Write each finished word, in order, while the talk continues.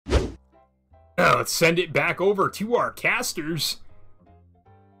Let's send it back over to our casters.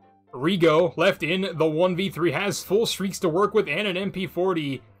 Rigo, left in the 1v3, has full streaks to work with and an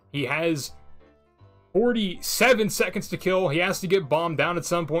MP40. He has 47 seconds to kill. He has to get bombed down at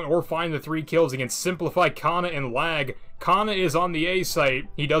some point or find the 3 kills against Simplify, Kana, and Lag. Kana is on the A site.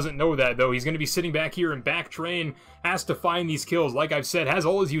 He doesn't know that, though. He's going to be sitting back here in back train, has to find these kills. Like I've said, has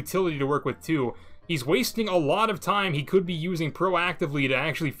all his utility to work with, too. He's wasting a lot of time he could be using proactively to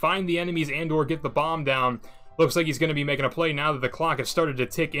actually find the enemies and or get the bomb down. Looks like he's going to be making a play now that the clock has started to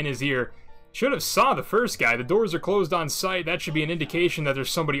tick in his ear. Should have saw the first guy. The doors are closed on site. That should be an indication that there's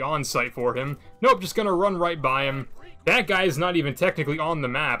somebody on site for him. Nope, just going to run right by him. That guy is not even technically on the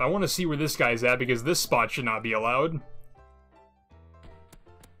map. I want to see where this guy's at because this spot should not be allowed.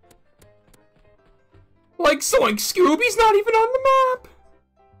 Like Zoink Scooby's not even on the map!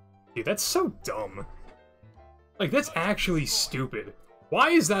 Dude, that's so dumb. Like, that's actually stupid. Why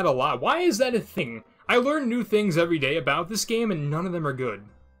is that allowed? Why is that a thing? I learn new things every day about this game, and none of them are good.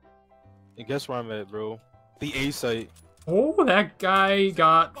 And guess where I'm at, bro? The A site. Oh, that guy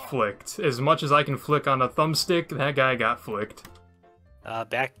got flicked. As much as I can flick on a thumbstick, that guy got flicked.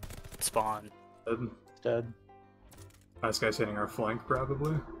 Back spawn. Dead. This guy's hitting our flank,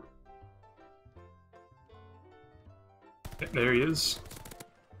 probably. There he is.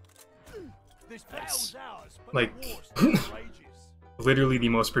 Nice. Like, literally the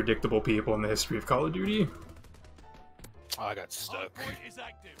most predictable people in the history of Call of Duty. Oh, I got stuck.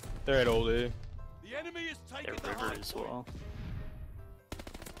 They're at old A. They're river as well.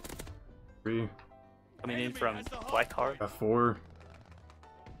 3. Coming in from Black Heart. Got 4.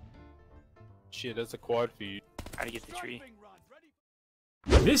 Shit, that's a quad feed. Trying to get the tree.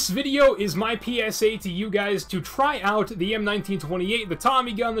 This video is my PSA to you guys to try out the M1928, the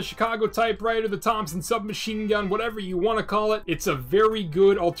Tommy gun, the Chicago typewriter, the Thompson submachine gun, whatever you want to call it. It's a very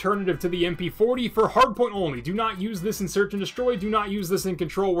good alternative to the MP40 for hardpoint only. Do not use this in search and destroy. Do not use this in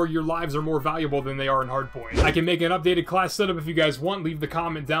control where your lives are more valuable than they are in hardpoint. I can make an updated class setup if you guys want. Leave the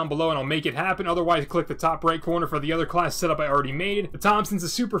comment down below and I'll make it happen. Otherwise, click the top right corner for the other class setup I already made. The Thompson's a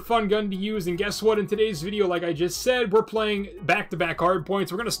super fun gun to use, and guess what? In today's video, like I just said, we're playing back-to-back hardpoint.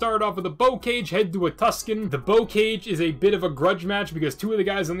 We're going to start off with a bocage, head to a Tuscan. The bocage is a bit of a grudge match because 2 of the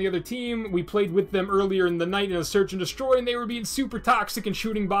guys on the other team, we played with them earlier in the night in a search and destroy, and they were being super toxic and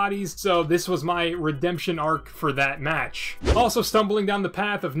shooting bodies, so this was my redemption arc for that match. Also stumbling down the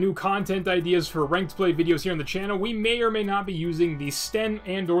path of new content ideas for ranked play videos here on the channel. We may or may not be using the Sten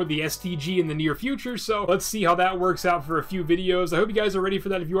and or the STG in the near future, so let's see how that works out for a few videos. I hope you guys are ready for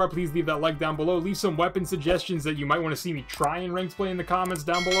that. If you are, please leave that like down below. Leave some weapon suggestions that you might want to see me try in ranked play in the comments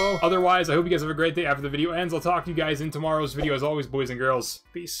down below. Otherwise, I hope you guys have a great day after the video ends. I'll talk to you guys in tomorrow's video. As always, boys and girls,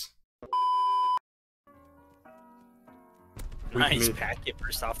 peace. Nice packet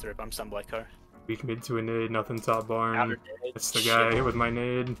first off the rip. I'm some black car. Weak mid to a nade, nothing top barn. It's the guy hit with my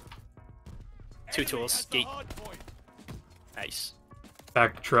nade. 2 tools. Gate. Nice.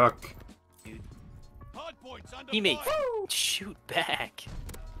 Back truck. Dude. Teammate, shoot back.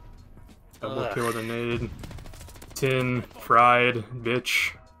 Double kill with a nade. Tin, fried,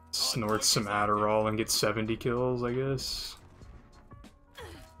 bitch. Snorts some Adderall and gets 70 kills, I guess.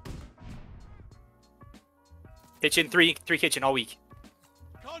 Kitchen, three kitchen all week.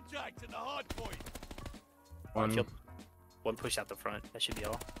 Contact in the hard point. One push out the front. That should be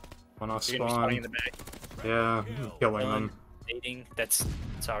all. One off You're gonna be spawning spawn. in the back. Yeah, killing them. Dating. That's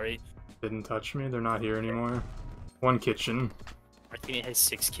sorry. Didn't touch me. They're not here anymore. One kitchen. Our teammate has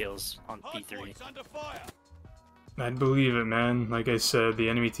 6 kills on P3. I'd believe it, man. Like I said, the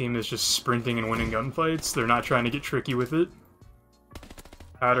enemy team is just sprinting and winning gunfights. They're not trying to get tricky with it.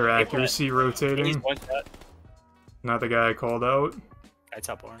 Outer accuracy rotating. Not the guy I called out. Guy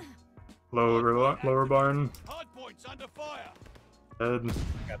top barn. Lower barn. Dead.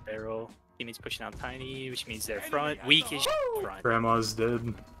 Got barrel. Teammates pushing out tiny, which means they're front. Weak is front. Grandma's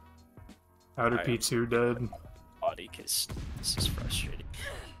dead. Outer P2 dead. Body, because this is frustrating.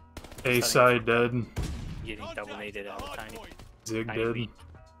 A side dead. Getting double naded out of tiny. Zig Tiny dead. weak.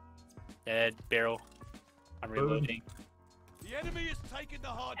 Dead. Barrel. I'm reloading. The enemy is taking the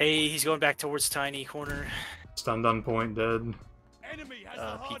hard Hey, he's going back towards tiny corner. Stunned on point dead. enemy has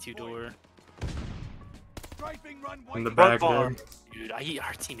the hard P2 point. door. Strafing runway. In the back dead. Dude, our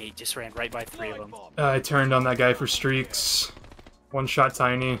teammate just ran right by 3 of them. I turned on that guy for streaks. One shot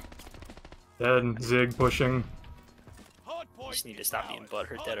tiny. Dead. Zig pushing. We just need to stop being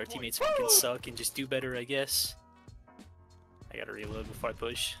butthurt that our teammates fucking suck and just do better, I guess. I gotta reload before I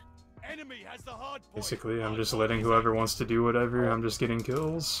push. Enemy has the hard point. Basically, I'm just letting whoever wants to do whatever. I'm just getting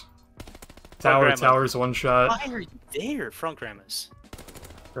kills. Tower's one shot. Why are you there? Front grandmas.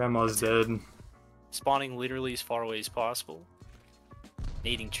 Grandma's dead. Spawning literally as far away as possible.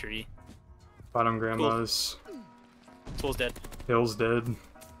 Nading tree. Bottom grandma's. Tool's dead. Hill's dead.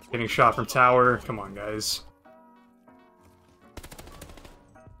 Getting shot from tower. Come on, guys.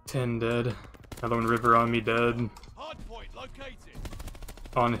 10 dead. Another one river on me dead. Hardpoint located.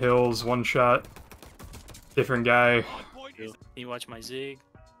 On hills, one shot. Different guy. Hardpoint is Can you watch my zig?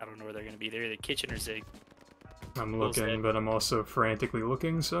 I don't know where they're gonna be. They're either kitchen or zig. I'm Will's looking, dead. but I'm also frantically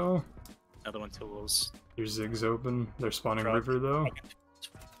looking, so... Another one tools. Your zig's open. They're spawning Truck. river, though.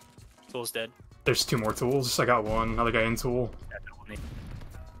 Tool's dead. There's 2 more tools. I got one. Another guy in tool.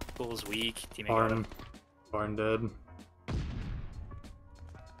 Tool's weak. Teammate got Barn. him. Barn dead.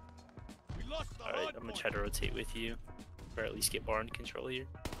 we lost the Alright, I'm gonna try to rotate with you. Or at least get barn control here.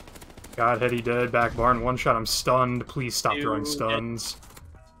 God, Heady dead. Back barn. One shot. I'm stunned. Please stop Dude, throwing dead. stuns.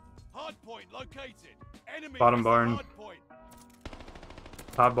 Hardpoint located. Enemy Bottom has the barn.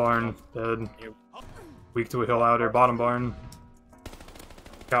 hardpoint. Top barn. Dead. Here. Weak to a hill outer. Bottom barn.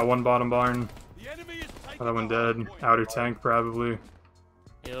 Got one bottom barn. The enemy is taking Another one the dead. hardpoint. Outer tank, probably.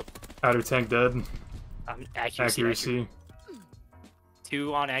 Yep. Outer tank dead. Accuracy. Accuracy.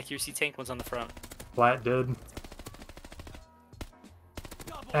 2 on accuracy tank, one's on the front. Flat dead.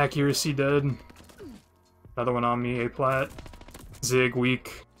 Double Accuracy dead. Another one on me. A plat. Zig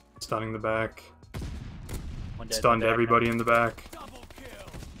weak. Stunning the back. One dead. Stunned one back. everybody in the back. double kill.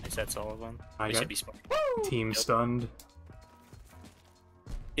 Nice, that's all of them. I They got should be spawning. team Yep. stunned.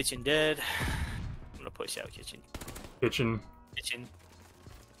 Kitchen dead. I'm gonna push out kitchen. Kitchen. Kitchen.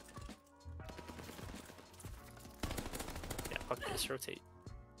 Yeah, fuck this, rotate.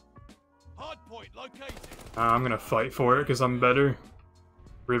 Hardpoint located. I'm gonna fight for it because I'm better.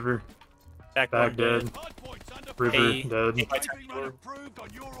 River. Back Back barn dead. Hardpoint's under River Hey. dead. Hey. Briefing run approved on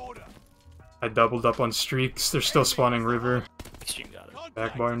your order. I doubled up on streaks. They're still spawning river. Extreme got it. Contact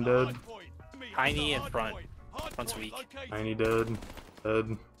Back barn at the dead. hardpoint. Enemy has Tiny the and front. hardpoint. Front's Hardpoint weak. located. Tiny dead.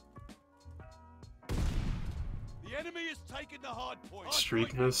 Dead. The enemy has taken the hardpoint. Streak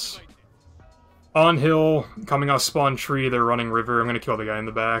Hardpoint this. activated. On hill. Coming off spawn tree. They're running river. I'm gonna kill the guy in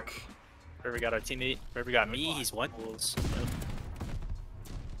the back. River got our teammate. River got me. He's one. Wolves. Yep.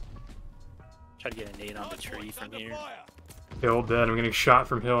 Try to get a nade on the tree Hardpoint's from under here. fire. Hill dead. I'm getting shot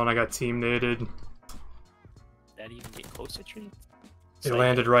from hill and I got team naded. Did that even get close to tree? It Sight.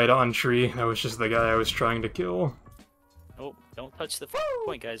 landed right on tree. That was just the guy I was trying to kill. Nope, don't touch the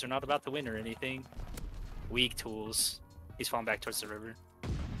point, guys. We're not about to win or anything. Weak tools. He's falling back towards the river.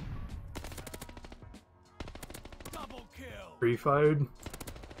 Double kill. Free fired.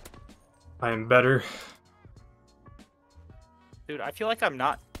 I am better. Dude, I feel like I'm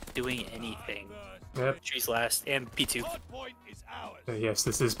not doing anything. Yep. Trees last, and P2. Hardpoint is ours. Yes,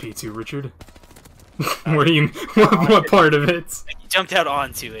 this is P2, Richard. What do you? What part of it? He jumped out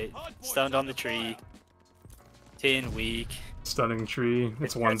onto it. Stunned on the tree. 10 weak. Stunning tree.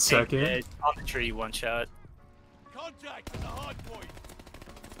 It's 1 Tank second. dead. On the tree, one shot. Contact at the hardpoint.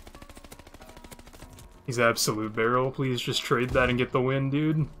 He's absolute barrel. Please just trade that and get the win,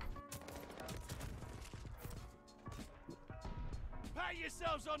 dude. Pat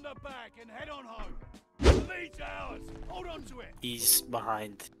yourselves on the back and head on home. The lead's ours. Hold on to it. He's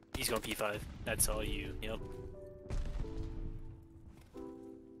behind. He's going P5. That's all you. Yep.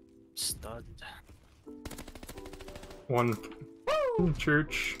 Stunned. One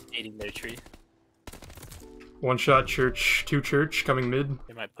church. Eating their tree. One shot church. 2 church coming mid.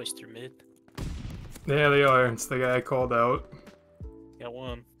 They might push through mid. Yeah, they are. It's the guy I called out. Got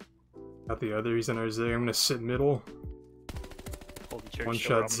one. Got the other. He's in our zig. I'm gonna sit middle. Holding church. One over.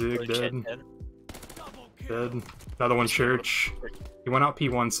 shot I'm gonna zig, push it, dead. Double kill. Dead. Another one church. He went out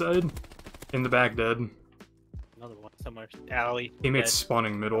P1 side. In the back dead. Another one somewhere. Alley. Teammate's dead.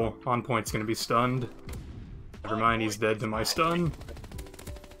 spawning middle. On point's gonna be stunned. Never mind, he's dead to my stun.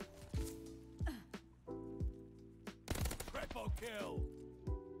 Triple kill.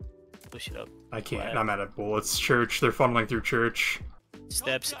 Push it up. I can't. Flat. I'm out of bullets. Church. They're funneling through church.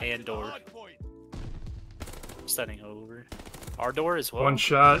 Steps Contact and at the door. hardpoint. Stunning over. Our door as well. One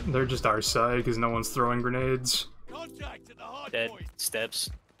shot. They're just our side because no one's throwing grenades. Contact at the Dead. hardpoint. Steps.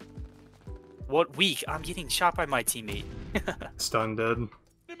 What weak? I'm getting shot by my teammate. Stun dead.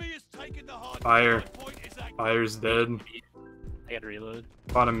 Enemy has taken the hardpoint. Fire. Hardpoint is active. Fire's dead. I gotta reload.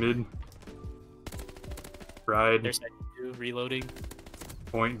 Bottom mid. Ride. There's side 2 reloading.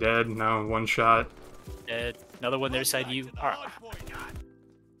 Point dead. Now 1 shot. Dead. Another one their side you. Contact at the Oh, hardpoint. God.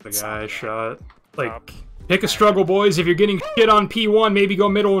 The Stop guy that. shot. Like, Stop. pick a struggle, boys. If you're getting shit on P1, maybe go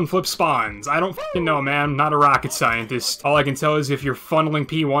middle and flip spawns. I don't fucking know, man. I'm not a rocket scientist. All I can tell is if you're funneling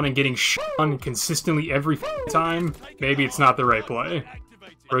P1 and getting shit on consistently every time, maybe it's not the right play.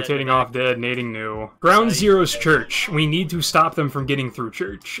 Activated. Rotating off dead, nading new. Ground zero's church. We need to stop them from getting through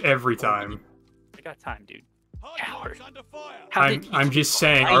church every time. I got time, dude. Hardpoint's under fire. I'm just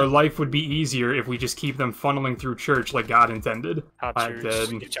saying, our life would be easier if we just keep them funneling through church like God intended. Top I'm church.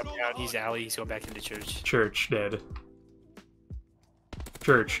 dead. He's jumping out. He's alley. He's going back into church. Church, dead.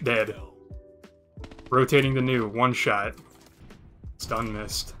 Church, dead. Rotating the new, one shot. Stun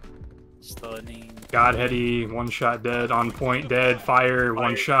missed. Stunning. God heady, one shot dead. On point, dead. Fire,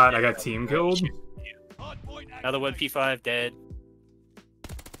 one shot. I got team killed. Another one, P5, dead.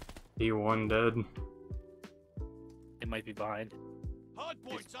 E1 dead. It might be behind.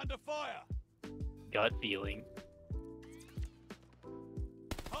 Hardpoint's under fire. Gut feeling.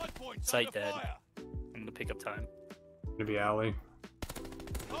 Hardpoint's Sight under dead. fire. I'm gonna pick up time. Gonna be alley.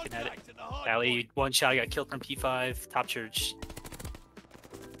 Looking at it. Contact at the hardpoint. Alley, one shot, got killed from P5. Top church.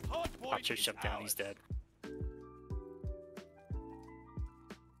 Hardpoint Top church is jumped down, ours. he's dead.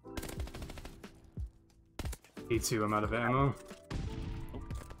 E2, I'm out of ammo.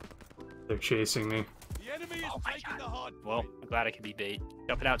 They're chasing me. The enemy is taking the hardpoint. Well, I'm glad I could be bait.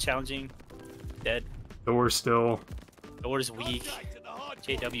 Jumping out, challenging. Dead. Door still. Door's weak. Contact at the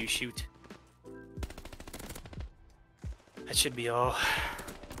hardpoint. JW, shoot. That should be all.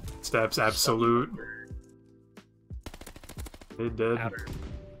 Steps absolute. Mid dead. Outer.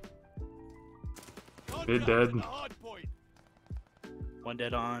 Mid Contact dead. at the hardpoint. One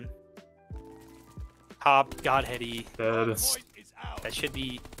dead on. Top, God heady. Dead. Hardpoint is ours. That should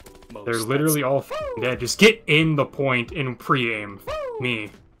be most. They're literally all f***ing dead. Just get in the point and pre-aim.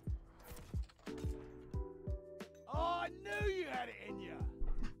 Me. Oh, I knew you had it in you.